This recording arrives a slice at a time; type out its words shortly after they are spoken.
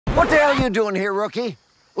What the hell are you doing here, rookie?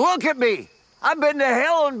 Look at me. I've been to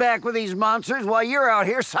hell and back with these monsters while you're out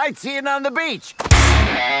here sightseeing on the beach.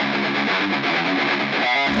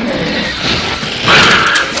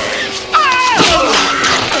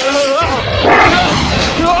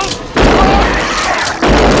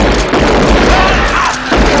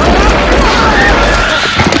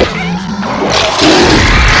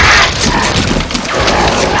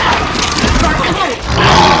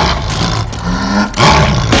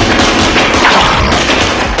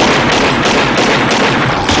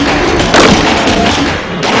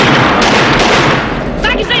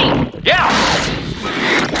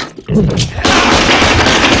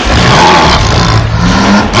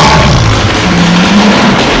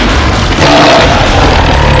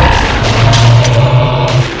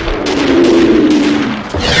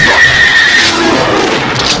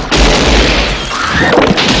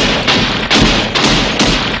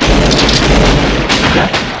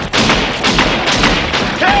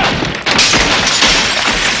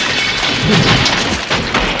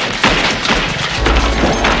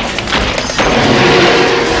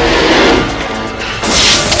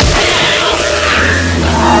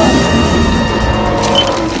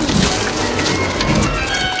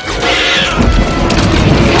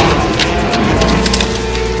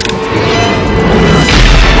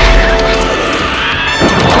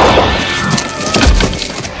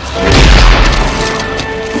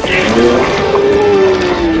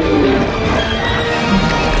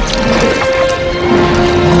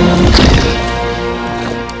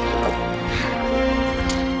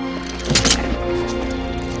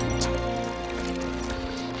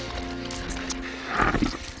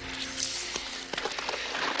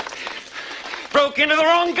 Broke into the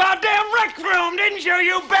wrong goddamn rec room, didn't you,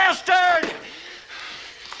 you bastard?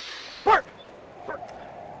 Burt!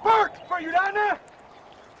 Burt! Are you down there?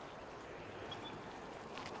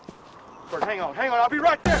 Burt, hang on, I'll be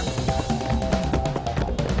right there.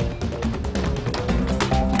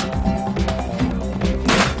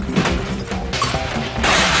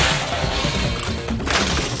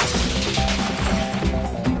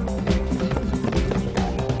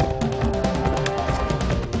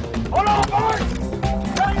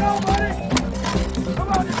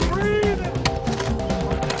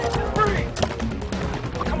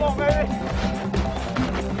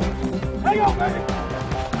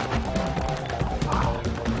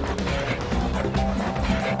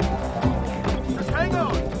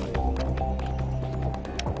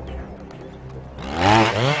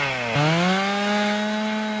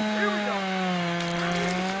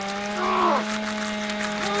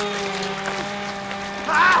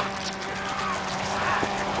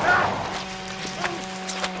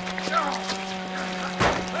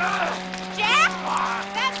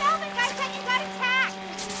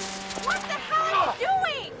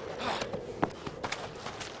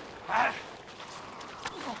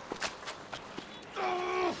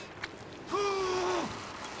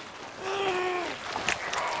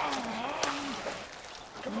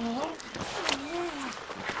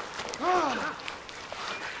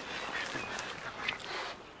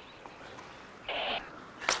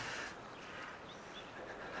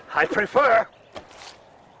 I prefer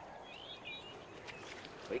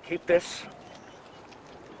we keep this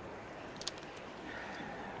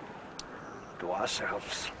to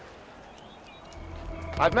ourselves.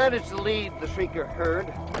 I've managed to lead the Shrieker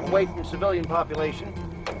herd away from civilian population.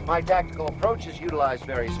 My tactical approach has utilized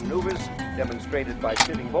various maneuvers demonstrated by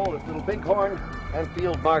Sitting Bull at Little Bighorn and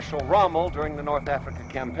Field Marshal Rommel during the North Africa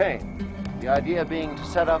campaign. The idea being to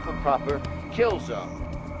set up a proper kill zone.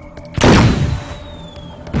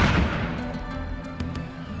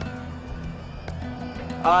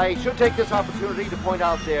 I should take this opportunity to point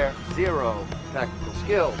out their zero tactical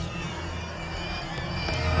skills.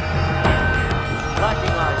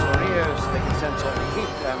 Lacking eyes or ears, they can sense only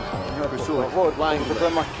heat and pursue a flying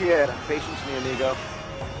blade. Patience, mi amigo.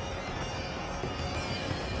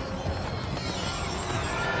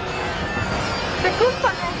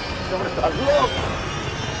 ¿Dónde estás, loco?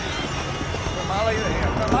 Mala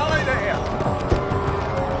idea.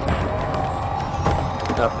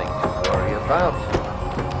 Nothing to worry about.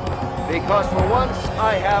 Because for once,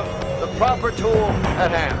 I have the proper tool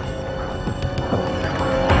at hand.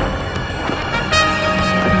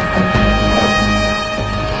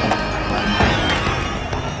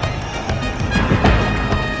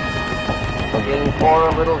 Looking for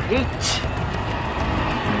a little heat.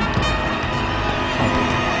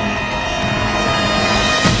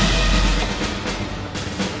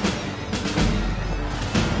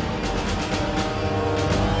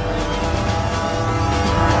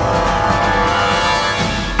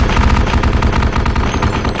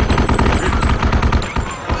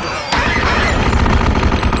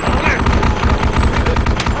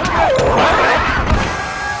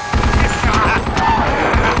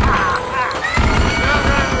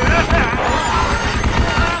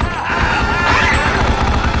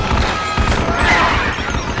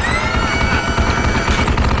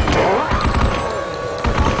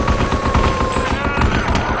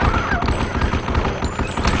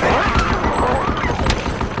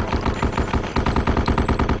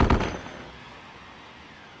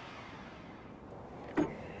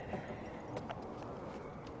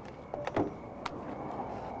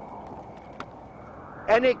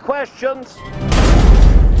 Any questions?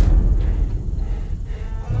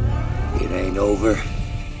 It ain't over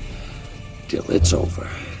till it's over.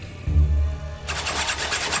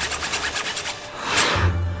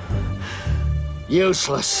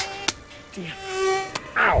 Useless.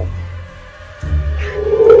 Ow!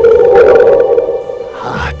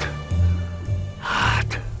 Hot.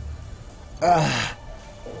 Hot.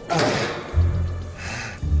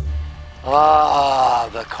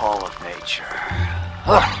 The call of nature.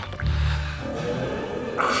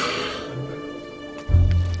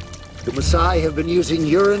 The Maasai have been using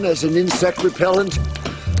urine as an insect repellent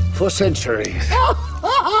for centuries.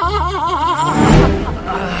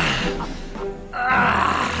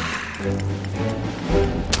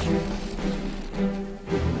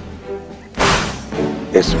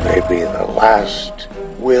 This may be the last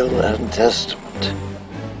will and testament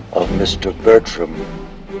of Mr. Bertram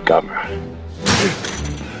Gummer.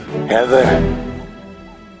 Heather,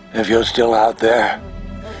 if you're still out there,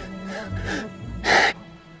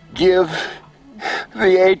 give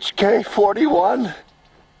the HK-41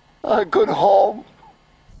 a good home.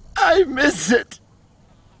 I miss it.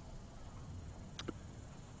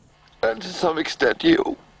 And to some extent,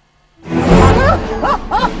 you.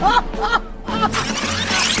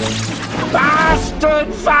 Bastard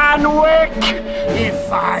Van Wyck!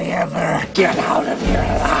 If I ever get out of here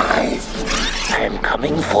alive, I'm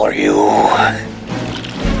coming for you.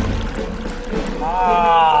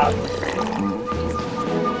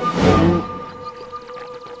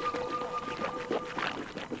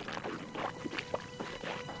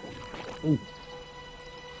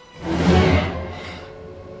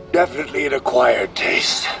 Definitely an acquired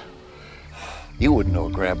taste. You wouldn't know a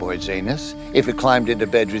graboid's anus if it climbed into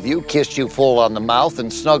bed with you, kissed you full on the mouth,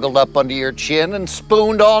 and snuggled up under your chin and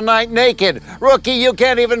spooned all night naked. Rookie, you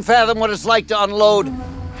can't even fathom what it's like to unload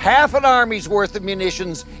half an army's worth of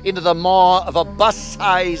munitions into the maw of a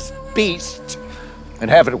bus-sized beast and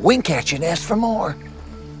have it wink at you and ask for more.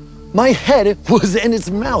 My head was in its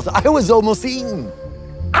mouth. I was almost eaten.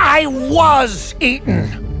 I was eaten!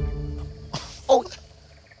 Oh,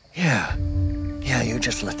 yeah. Yeah, you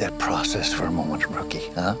just let that process for a moment, rookie,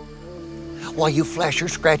 huh? While you flash your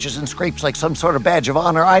scratches and scrapes like some sort of badge of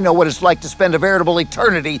honor, I know what it's like to spend a veritable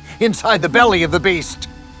eternity inside the belly of the beast.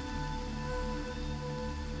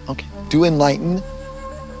 Okay. To enlighten.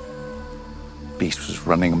 Beast was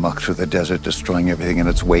running amok through the desert, destroying everything in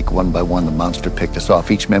its wake. One by one, the monster picked us off.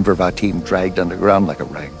 Each member of our team dragged underground like a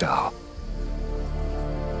rag doll.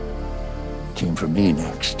 Came for me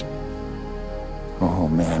next. Oh,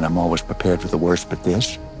 man, I'm always prepared for the worst, but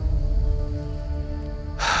this?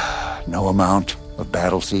 No amount of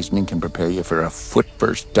battle seasoning can prepare you for a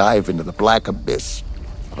foot-first dive into the black abyss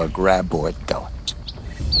of a graboid gullet.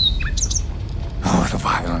 Oh, the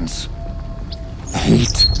violence. The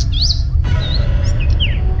heat.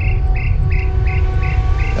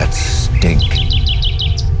 That stink.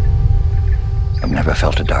 I've never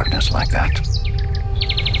felt a darkness like that.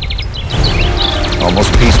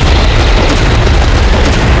 Almost peaceful.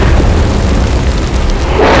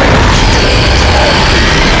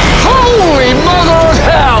 Holy mother of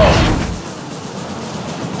hell!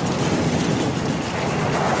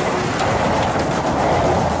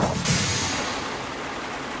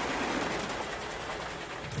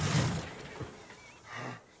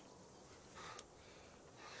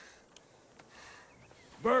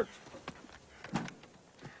 Burt!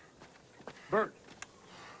 Burt!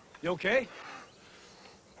 You okay?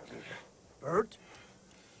 Burt?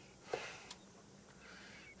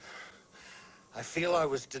 I feel I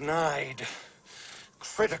was denied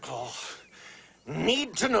critical,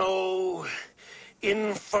 need-to-know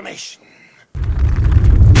information.